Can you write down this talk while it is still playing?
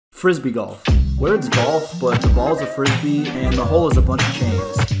Frisbee golf, where it's golf, but the ball's a frisbee and the hole is a bunch of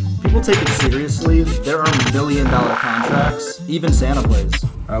chains. People take it seriously. There are $1 million contracts. Even Santa plays.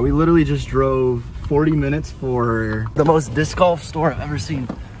 We literally just drove 40 minutes for the most disc golf store I've ever seen.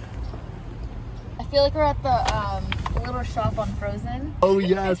 I feel like we're at the little shop on Frozen. Oh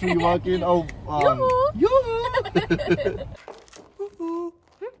yes, when you walk in. Oh, Yoo-hoo!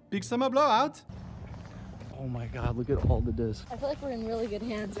 Big summer blowout. Oh my God! Look at all the discs. I feel like we're in really good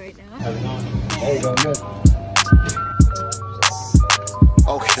hands right now. There you go. Good.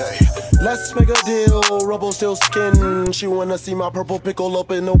 Okay, let's make a deal. Rubble still skin. She wanna see my purple pickle up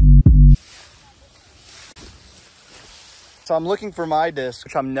in the. So I'm looking for my disc,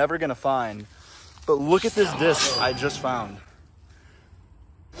 which I'm never gonna find. But look at this disc I just found.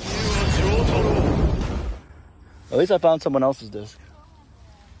 At least I found someone else's disc.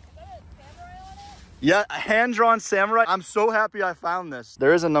 Yeah, a hand-drawn samurai. I'm so happy I found this.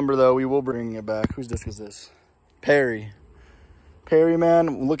 There is a number though, we will bring it back. Whose disc is this? Perry. Perry, man,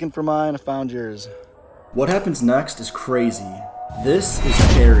 I'm looking for mine, I found yours. What happens next is crazy. This is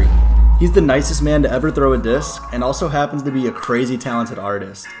Perry. He's the nicest man to ever throw a disc and also happens to be a crazy talented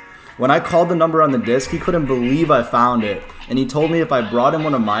artist. When I called the number on the disc, he couldn't believe I found it, and he told me if I brought him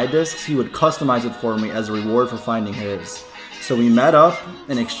one of my discs, he would customize it for me as a reward for finding his. So we met up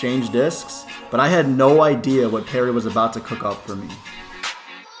and exchanged discs, but I had no idea what Perry was about to cook up for me.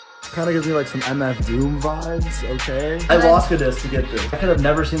 Kind of gives me like some MF Doom vibes, okay? I lost a disc to get this. I could have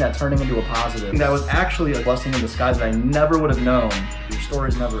never seen that turning into a positive. That was actually a blessing in disguise that I never would have known. Your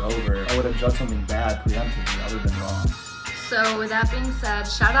story's never over. I would have judged something bad preemptively. I would have been wrong. So with that being said,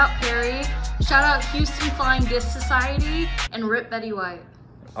 shout out Perry, shout out Houston Flying Disc Society, and RIP Betty White.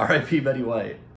 R.I.P. Betty White.